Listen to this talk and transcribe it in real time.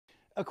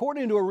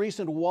According to a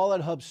recent Wallet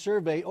Hub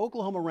survey,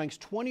 Oklahoma ranks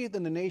 20th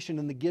in the nation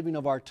in the giving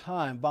of our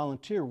time,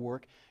 volunteer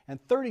work, and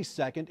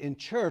 32nd in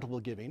charitable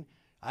giving.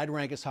 I'd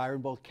rank us higher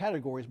in both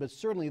categories, but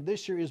certainly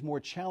this year is more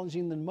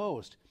challenging than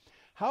most.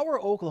 How are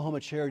Oklahoma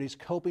charities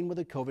coping with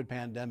the COVID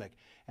pandemic,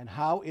 and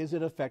how is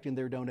it affecting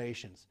their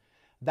donations?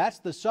 That's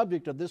the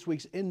subject of this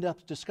week's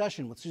in-depth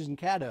discussion with Susan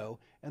Caddo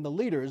and the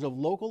leaders of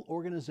local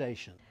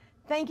organizations.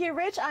 Thank you,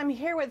 Rich. I'm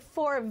here with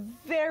four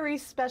very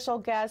special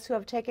guests who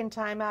have taken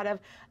time out of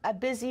a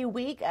busy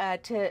week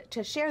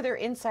to share their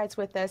insights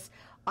with us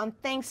on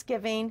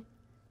Thanksgiving,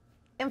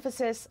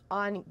 emphasis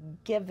on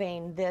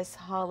giving this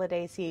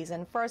holiday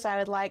season. First, I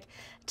would like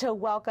to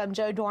welcome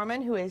Joe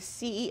Dorman, who is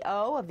CEO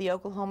of the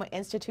Oklahoma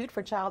Institute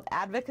for Child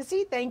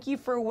Advocacy. Thank you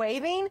for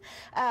waving.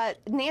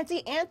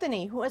 Nancy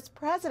Anthony, who is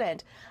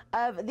president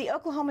of the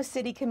Oklahoma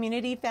City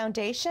Community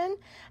Foundation.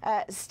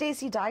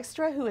 Stacy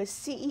Dykstra, who is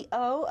CEO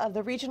of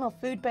the Regional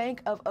Food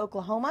Bank of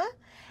Oklahoma.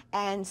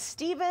 And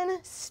Steve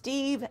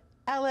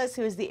Ellis,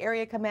 who is the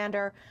area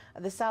commander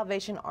of the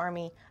Salvation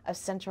Army of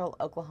Central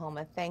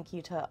Oklahoma. Thank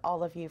you to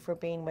all of you for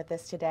being with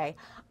us today.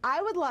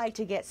 I would like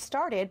to get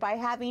started by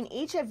having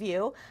each of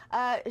you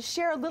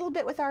share a little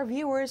bit with our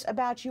viewers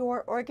about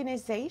your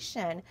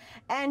organization.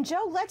 And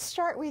Joe, let's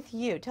start with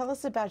you. Tell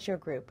us about your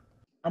group.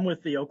 I'm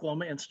with the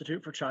Oklahoma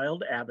Institute for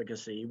Child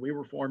Advocacy. We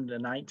were formed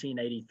in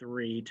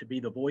 1983 to be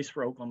the voice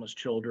for Oklahoma's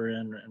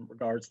children in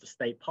regards to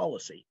state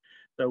policy.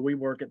 So we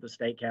work at the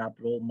state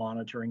capitol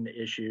monitoring the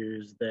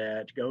issues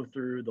that go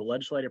through the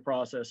legislative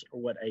process or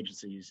what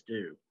agencies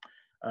do.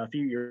 A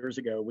few years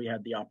ago, we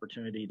had the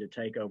opportunity to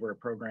take over a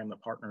program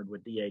that partnered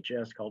with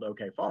DHS called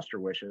OK Foster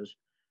Wishes,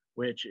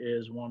 which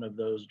is one of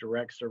those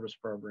direct service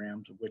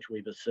programs which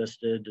we've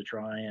assisted to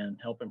try and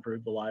help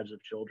improve the lives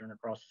of children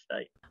across the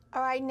state.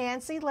 All right,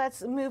 Nancy,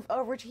 let's move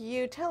over to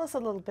you. Tell us a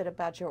little bit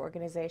about your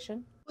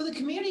organization. Well, the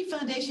Community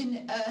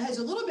Foundation has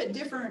a little bit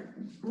different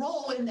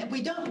role in that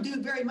we don't do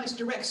very much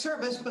direct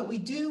service, but we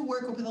do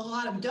work with a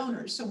lot of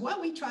donors. So what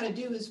we try to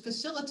do is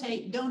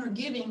facilitate donor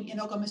giving in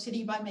Oklahoma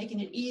City by making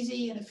it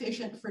easy and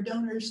efficient for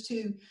donors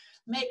to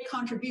make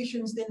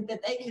contributions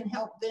that they can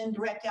help then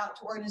direct out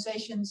to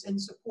organizations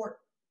and support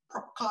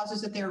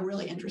causes that they're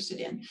really interested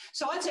in.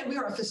 So I'd say we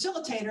are a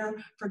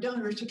facilitator for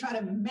donors to try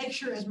to make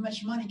sure as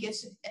much money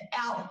gets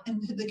out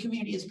into the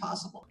community as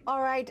possible.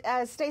 All right,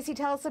 Stacy,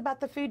 tell us about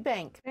the food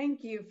bank.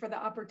 Thank you for the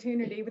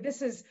opportunity.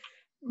 This is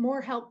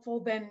more helpful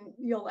than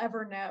you'll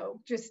ever know,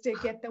 just to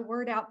get the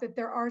word out that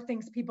there are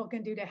things people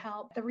can do to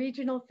help. The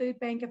Regional Food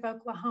Bank of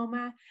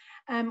Oklahoma,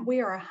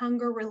 we are a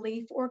hunger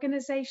relief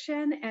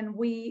organization, and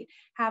we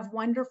have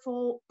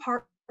wonderful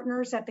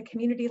partners at the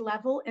community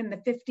level in the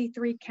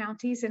 53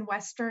 counties in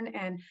western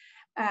and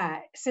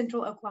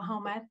central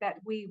Oklahoma that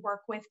we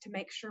work with to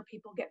make sure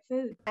people get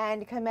food.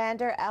 And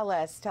Commander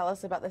Ellis, tell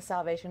us about the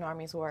Salvation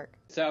Army's work.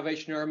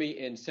 Salvation Army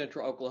in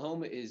central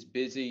Oklahoma is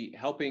busy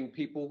helping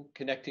people,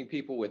 connecting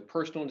people with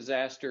personal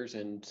disasters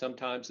and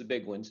sometimes the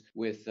big ones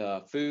with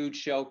food,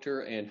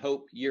 shelter, and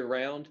hope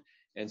year-round,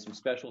 and some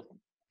special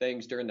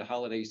things during the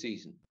holiday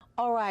season.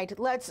 All right,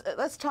 let's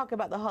talk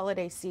about the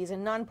holiday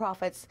season.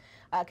 Nonprofits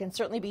can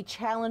certainly be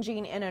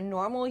challenging in a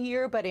normal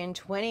year, but in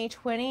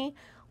 2020,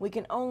 we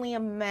can only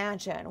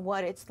imagine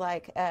what it's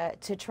like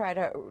to try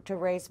to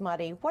raise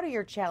money. What are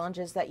your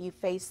challenges that you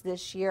face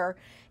this year,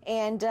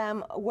 and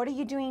what are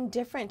you doing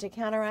different to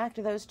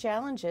counteract those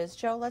challenges?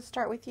 Joe, let's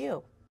start with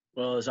you.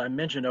 Well, as I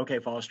mentioned, OK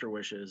Foster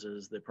Wishes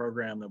is the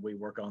program that we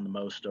work on the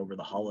most over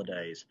the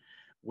holidays.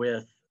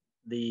 With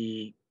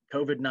the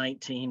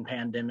COVID-19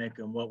 pandemic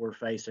and what we're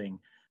facing,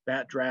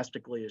 that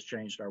drastically has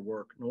changed our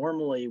work.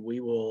 Normally,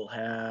 we will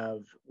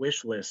have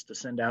wish lists to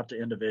send out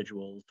to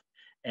individuals,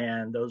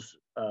 and those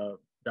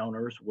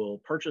donors will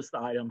purchase the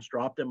items,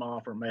 drop them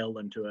off, or mail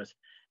them to us,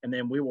 and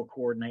then we will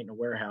coordinate in a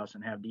warehouse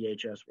and have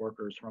DHS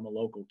workers from a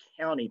local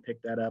county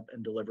pick that up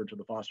and deliver to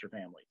the foster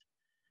families.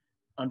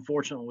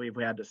 Unfortunately,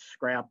 we've had to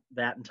scrap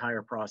that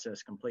entire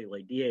process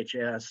completely.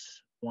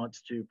 DHS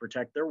wants to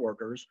protect their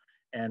workers,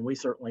 and we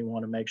certainly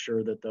want to make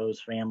sure that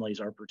those families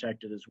are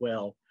protected as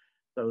well.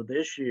 So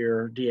this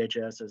year,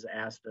 DHS has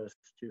asked us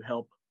to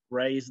help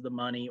raise the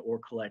money or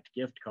collect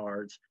gift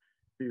cards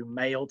to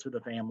mail to the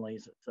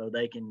families so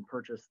they can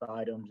purchase the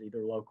items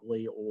either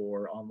locally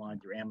or online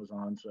through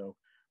Amazon. So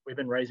we've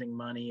been raising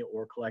money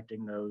or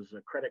collecting those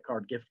credit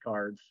card gift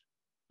cards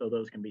so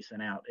those can be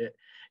sent out.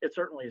 It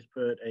certainly has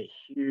put a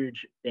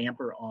huge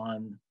damper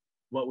on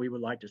what we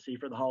would like to see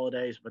for the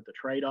holidays, but the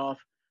trade-off,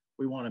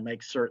 we want to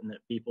make certain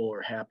that people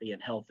are happy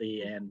and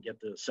healthy and get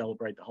to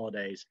celebrate the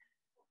holidays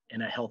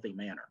in a healthy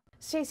manner.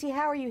 Stacy,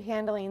 how are you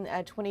handling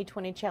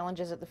 2020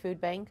 challenges at the food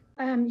bank?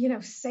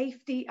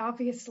 Safety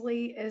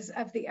obviously is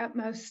of the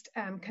utmost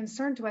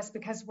concern to us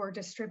because we're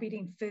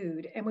distributing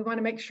food, and we want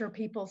to make sure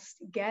people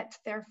get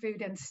their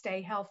food and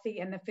stay healthy,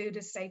 and the food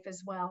is safe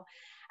as well.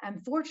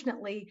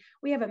 Fortunately,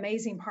 we have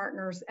amazing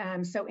partners.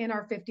 So in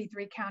our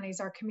 53 counties,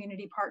 our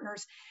community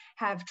partners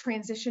have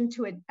transitioned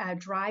to a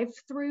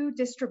drive-through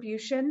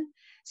distribution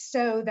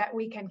so that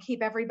we can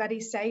keep everybody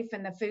safe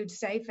and the food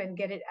safe and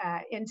get it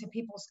into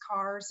people's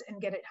cars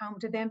and get it home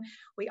to them.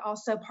 We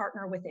also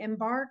partner with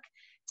Embark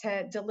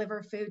to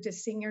deliver food to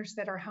seniors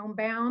that are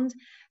homebound.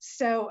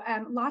 So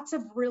lots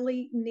of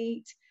really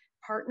neat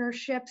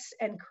partnerships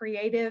and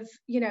creative,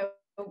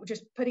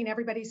 just putting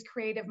everybody's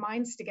creative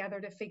minds together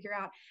to figure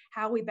out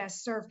how we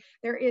best serve.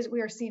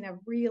 We are seeing a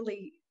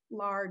really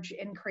large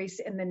increase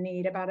in the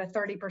need, about a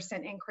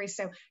 30% increase.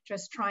 So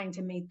just trying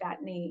to meet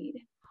that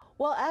need.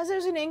 Well, as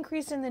there's an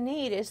increase in the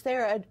need, is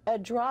there a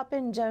drop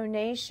in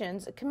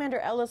donations? Commander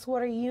Ellis,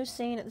 what are you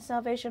seeing at the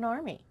Salvation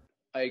Army?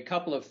 A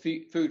couple of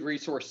food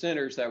resource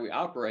centers that we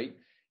operate,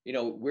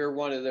 we're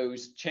one of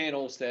those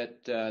channels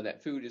that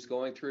that food is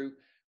going through.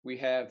 We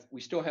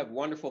still have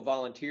wonderful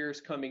volunteers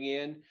coming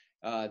in.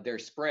 They're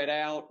spread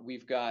out.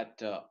 We've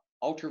got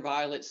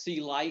ultraviolet C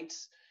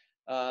lights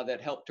that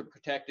help to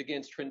protect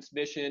against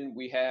transmission.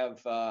 We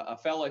have a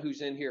fellow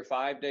who's in here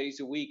 5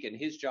 days a week, and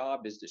his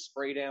job is to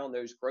spray down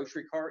those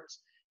grocery carts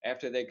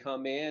after they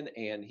come in,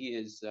 and he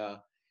is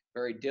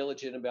very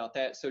diligent about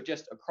that. So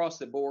just across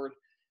the board,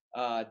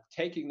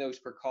 taking those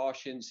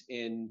precautions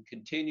in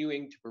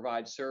continuing to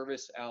provide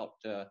service out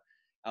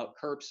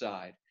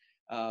curbside.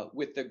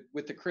 With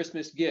the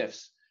Christmas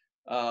gifts,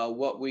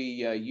 what we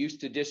used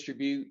to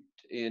distribute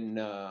in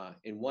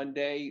 1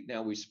 day,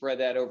 now we spread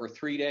that over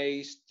 3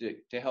 days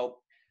to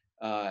help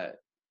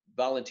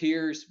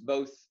volunteers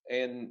both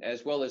and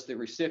as well as the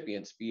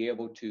recipients be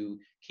able to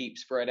keep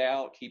spread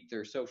out, keep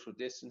their social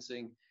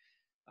distancing,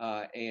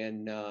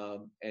 and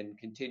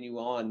continue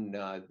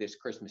on this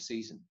Christmas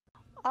season.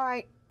 All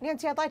right,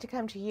 Nancy, I'd like to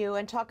come to you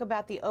and talk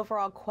about the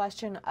overall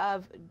question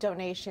of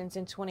donations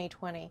in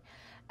 2020.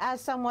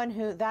 As someone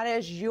who that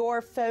is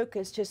your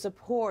focus to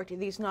support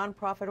these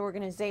nonprofit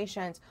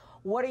organizations,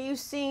 what are you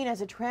seeing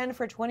as a trend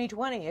for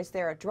 2020? Is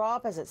there a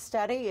drop? Is it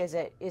steady? Is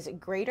it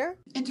greater?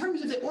 In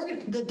terms of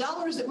the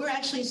dollars that we're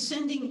actually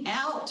sending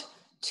out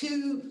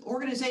to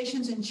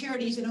organizations and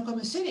charities in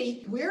Oklahoma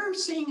City, we're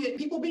seeing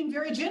people being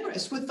very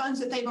generous with funds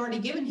that they've already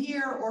given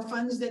here or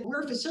funds that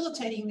we're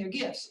facilitating their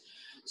gifts.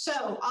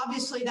 So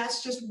obviously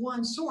that's just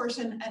one source,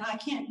 and I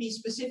can't be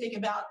specific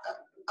about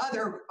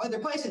other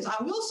places. I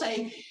will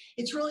say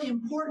it's really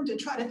important to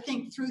try to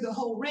think through the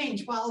whole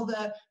range. While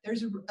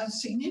there's a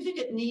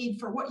significant need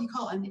for what you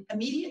call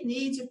immediate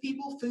needs of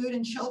people, food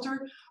and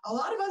shelter, a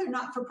lot of other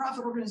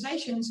not-for-profit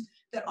organizations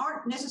that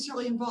aren't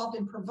necessarily involved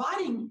in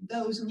providing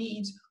those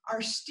needs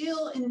are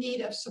still in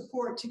need of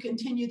support to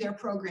continue their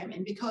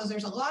programming, because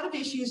there's a lot of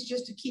issues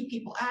just to keep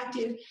people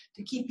active,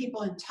 to keep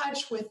people in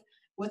touch with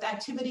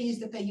activities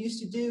that they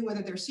used to do,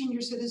 whether they're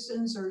senior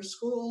citizens or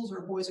schools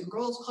or boys and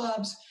girls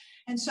clubs.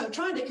 And so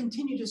trying to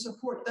continue to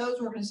support those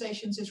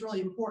organizations is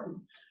really important.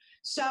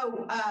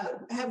 So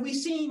have we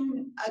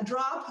seen a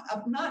drop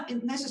of not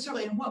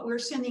necessarily in what we're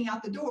sending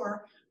out the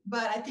door,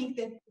 but I think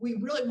that we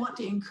really want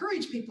to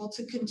encourage people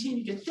to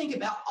continue to think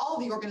about all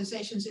the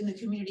organizations in the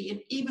community,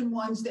 and even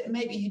ones that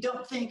maybe you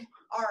don't think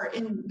are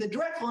in the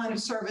direct line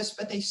of service,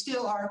 but they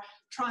still are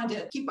trying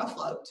to keep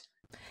afloat.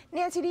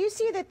 Nancy, do you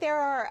see that there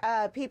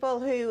are people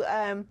who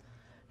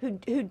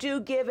do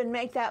give and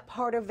make that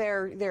part of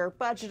their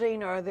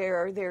budgeting or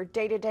their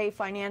day-to-day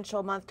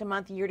financial,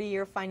 month-to-month,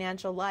 year-to-year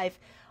financial life?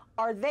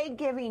 Are they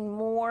giving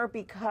more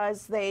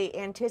because they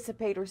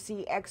anticipate or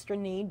see extra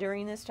need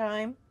during this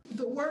time?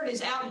 The word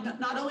is out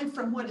not only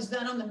from what is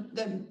done on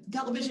the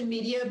television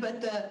media,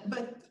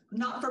 but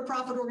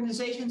not-for-profit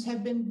organizations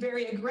have been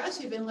very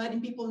aggressive in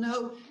letting people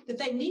know that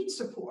they need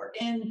support,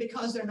 and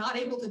because they're not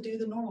able to do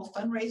the normal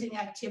fundraising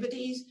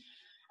activities.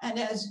 And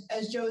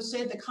as Joe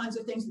said, the kinds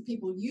of things that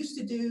people used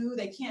to do,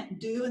 they can't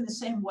do in the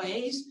same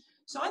ways.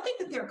 So I think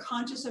that they're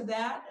conscious of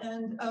that.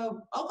 And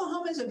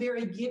Oklahoma is a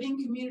very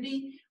giving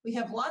community. We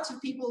have lots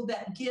of people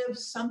that give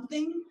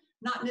something,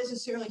 not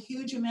necessarily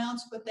huge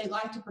amounts, but they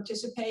like to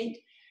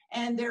participate.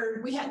 And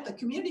we have the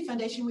Community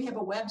Foundation, we have a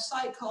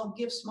website called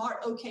Give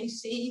Smart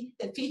OKC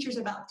that features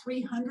about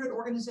 300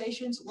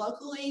 organizations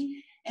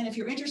locally. And if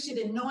you're interested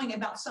in knowing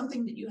about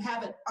something that you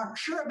aren't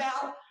sure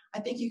about, I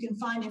think you can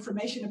find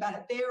information about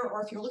it there.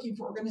 Or if you're looking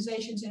for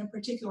organizations in a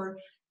particular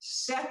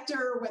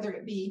sector, whether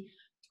it be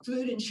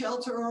food and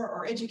shelter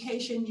or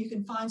education, you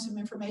can find some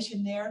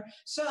information there.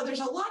 So there's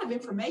a lot of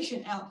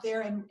information out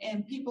there,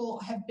 and people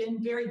have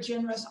been very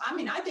generous. I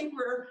mean, I think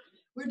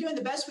we're doing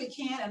the best we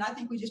can, and I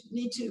think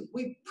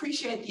we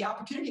appreciate the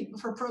opportunity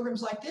for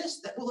programs like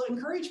this that will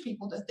encourage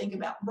people to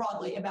think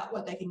broadly about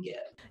what they can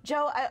give.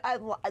 Joe,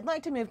 I'd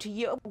like to move to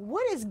you.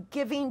 What is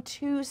Giving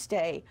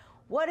Tuesday?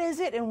 What is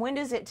it, and when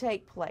does it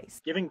take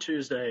place? Giving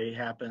Tuesday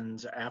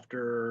happens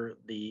after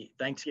the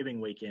Thanksgiving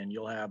weekend.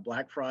 You'll have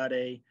Black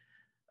Friday,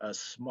 a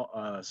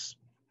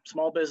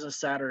small business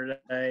Saturday,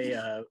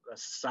 a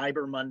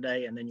Cyber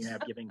Monday, and then you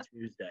have Giving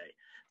Tuesday.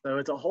 So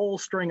it's a whole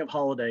string of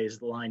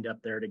holidays lined up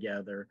there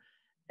together.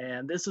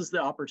 And this is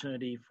the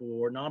opportunity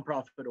for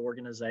nonprofit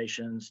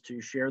organizations to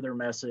share their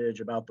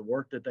message about the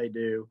work that they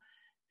do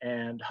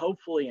and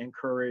hopefully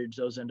encourage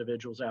those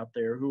individuals out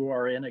there who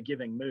are in a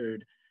giving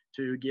mood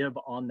to give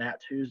on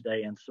that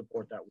Tuesday and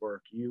support that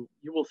work. You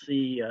will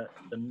see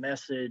the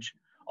message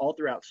all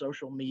throughout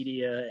social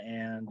media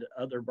and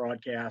other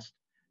broadcasts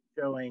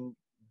showing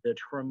the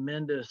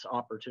tremendous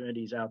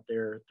opportunities out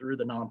there through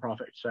the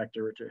nonprofit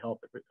sector to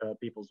help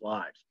people's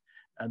lives.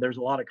 There's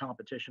a lot of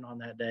competition on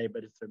that day,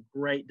 but it's a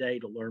great day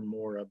to learn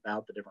more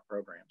about the different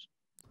programs.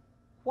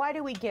 Why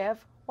do we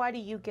give? Why do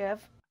you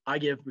give? I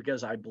give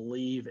because I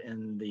believe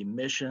in the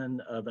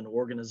mission of an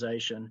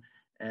organization,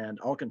 and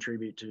I'll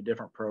contribute to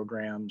different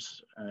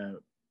programs,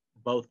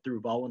 both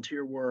through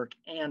volunteer work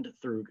and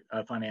through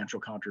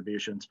financial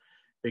contributions,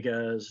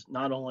 because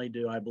not only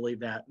do I believe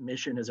that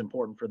mission is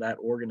important for that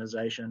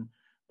organization,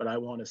 but I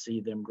want to see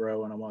them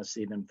grow and I want to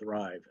see them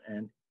thrive.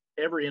 And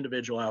every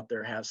individual out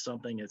there has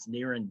something that's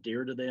near and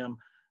dear to them,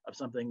 of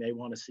something they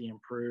want to see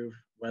improve,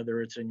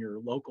 whether it's in your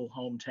local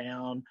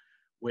hometown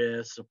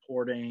with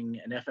supporting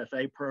an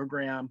FFA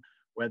program,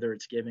 whether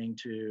it's giving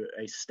to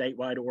a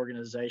statewide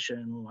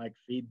organization like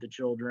Feed the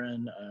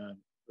Children,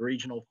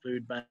 Regional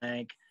Food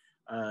Bank,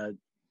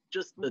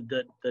 just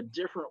the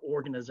different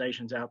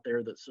organizations out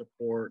there that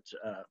support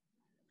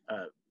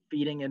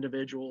feeding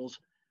individuals,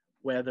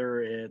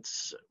 whether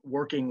it's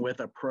working with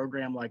a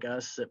program like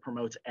us that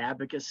promotes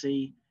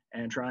advocacy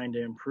and trying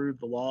to improve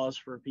the laws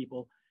for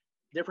people.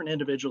 Different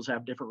individuals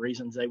have different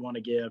reasons they want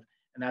to give,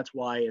 and that's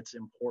why it's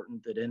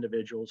important that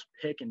individuals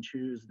pick and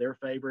choose their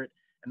favorite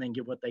and then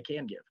give what they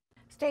can give.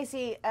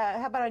 Stacy,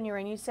 how about on your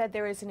end? You said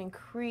there is an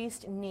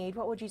increased need.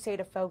 What would you say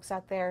to folks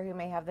out there who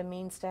may have the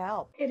means to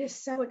help? It is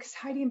so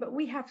exciting, but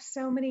we have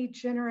so many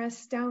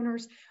generous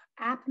donors.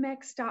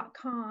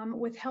 AppMex.com,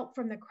 with help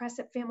from the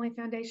Crescent Family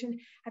Foundation,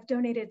 have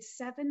donated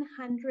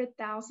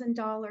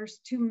 $700,000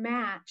 to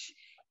match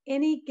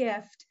any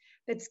gift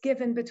that's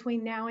given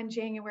between now and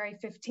January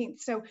 15th.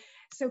 So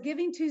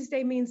Giving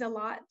Tuesday means a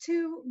lot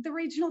to the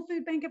Regional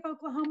Food Bank of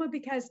Oklahoma,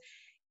 because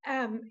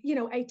a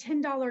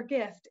 $10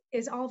 gift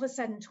is all of a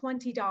sudden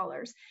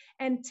 $20,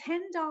 and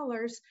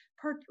 $10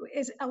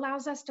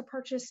 allows us to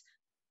purchase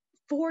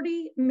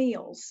 40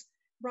 meals.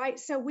 Right.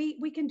 So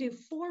we can do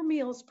 4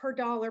 meals per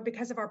dollar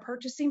because of our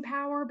purchasing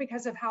power,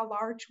 because of how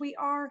large we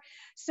are.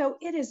 So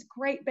it is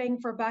great bang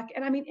for buck.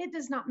 And I mean, it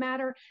does not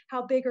matter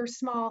how big or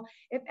small.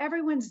 If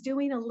everyone's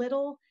doing a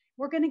little,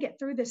 we're going to get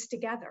through this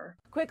together.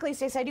 Quickly,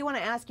 Stacey, I do want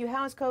to ask you,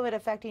 how is COVID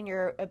affecting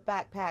your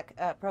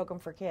backpack program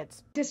for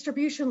kids?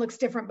 Distribution looks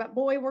different, but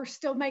boy, we're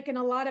still making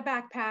a lot of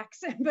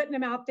backpacks and putting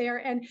them out there.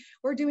 And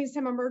we're doing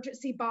some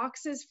emergency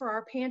boxes for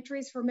our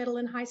pantries for middle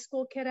and high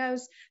school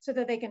kiddos so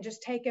that they can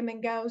just take them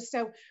and go.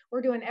 So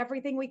we're doing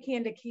everything we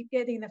can to keep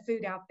getting the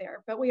food out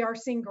there. But we are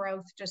seeing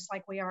growth just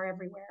like we are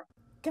everywhere.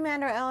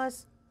 Commander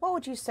Ellis, what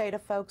would you say to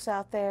folks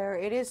out there?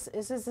 This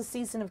is the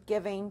season of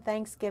giving,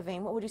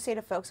 Thanksgiving. What would you say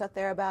to folks out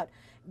there about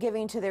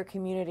giving to their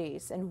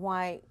communities and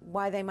why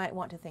they might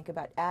want to think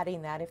about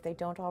adding that if they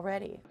don't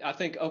already? I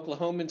think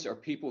Oklahomans are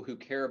people who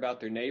care about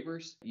their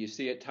neighbors. You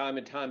see it time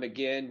and time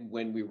again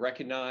when we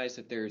recognize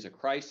that there's a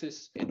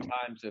crisis in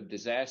times of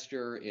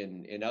disaster,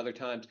 in other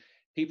times.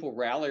 People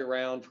rally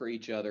around for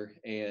each other,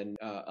 and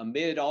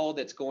amid all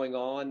that's going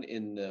on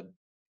in the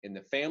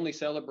family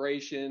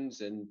celebrations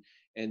and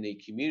the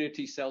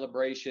community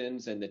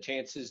celebrations and the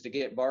chances to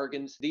get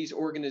bargains, these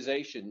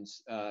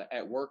organizations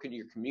at work in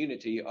your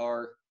community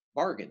are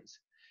bargains.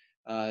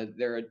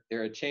 They're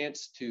a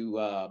chance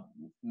to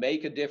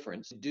make a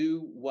difference,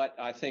 do what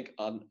I think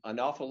an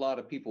awful lot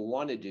of people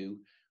want to do,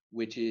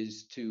 which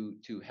is to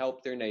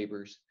help their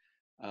neighbors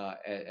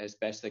as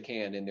best they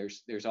can. And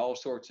there's all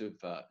sorts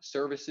of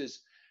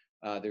services.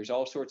 There's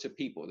all sorts of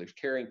people. There's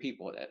caring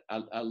people.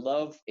 I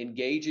love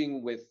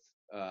engaging with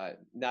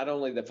not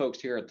only the folks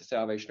here at the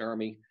Salvation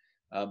Army,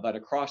 but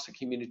across the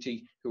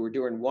community who are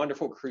doing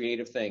wonderful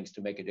creative things to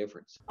make a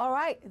difference. All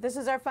right, this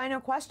is our final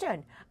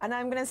question, and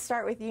I'm going to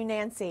start with you,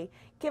 Nancy.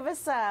 Give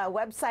us a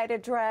website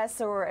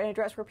address or an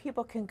address where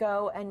people can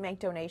go and make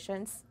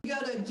donations. Go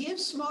to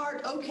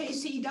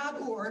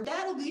givesmartokc.org.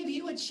 That'll give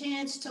you a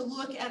chance to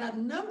look at a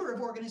number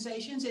of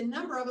organizations, and a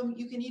number of them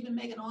you can even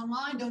make an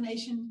online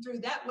donation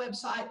through that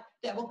website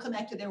that will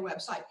connect to their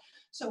website.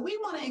 So we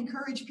want to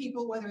encourage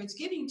people, whether it's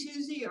Giving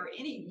Tuesday or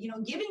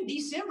Giving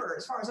December,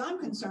 as far as I'm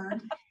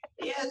concerned,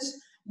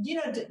 is,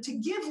 to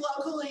give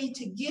locally,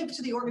 to give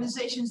to the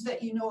organizations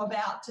that you know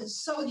about,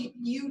 so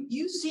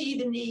you see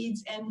the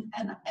needs, and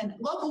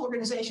local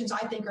organizations,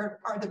 I think,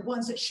 are the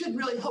ones that should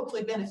really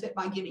hopefully benefit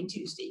by Giving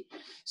Tuesday.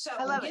 So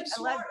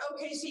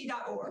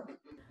givesmartokc.org.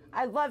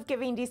 I love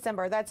Giving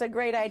December. That's a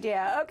great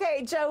idea.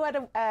 Okay,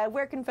 Joe,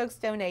 where can folks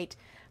donate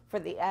for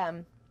the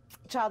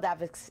child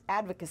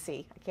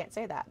advocacy? I can't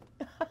say that.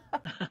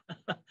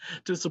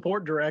 To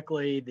support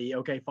directly the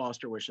OK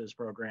Foster Wishes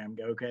program,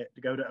 go to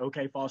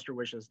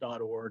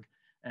okfosterwishes.org.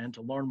 And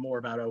to learn more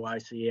about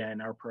OICA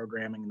and our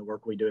programming and the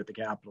work we do at the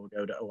Capitol,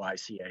 go to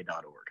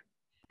oica.org.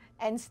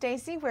 And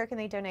Stacy, where can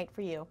they donate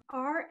for you?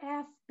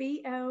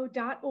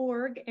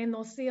 rfbo.org, and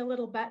they'll see a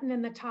little button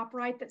in the top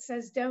right that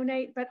says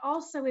donate. But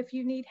also, if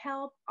you need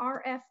help,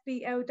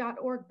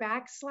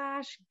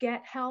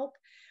 rfbo.org/get help.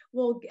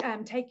 will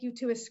take you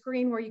to a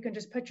screen where you can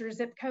just put your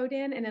zip code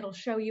in, and it'll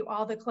show you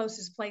all the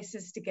closest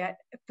places to get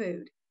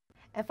food.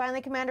 And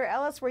finally, Commander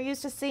Ellis, we're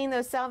used to seeing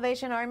those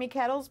Salvation Army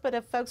kettles, but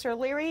if folks are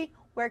leery,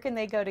 where can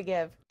they go to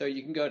give? So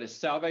you can go to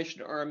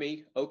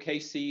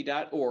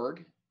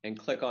salvationarmyokc.org and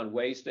click on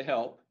Ways to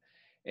Help.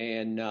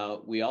 And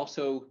we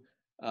also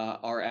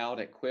are out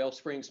at Quail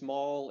Springs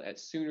Mall, at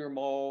Sooner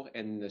Mall,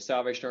 and the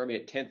Salvation Army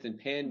at 10th and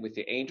Penn with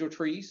the angel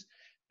trees.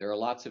 There are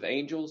lots of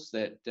angels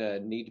that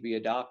need to be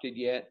adopted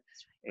yet.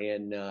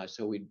 And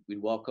so we'd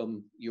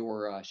welcome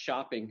your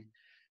shopping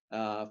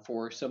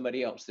for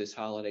somebody else this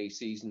holiday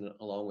season,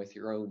 along with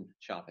your own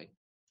shopping.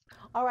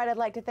 All right, I'd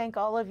like to thank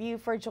all of you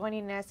for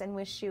joining us and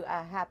wish you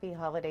a happy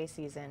holiday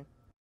season.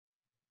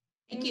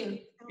 Thank you.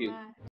 Thank you.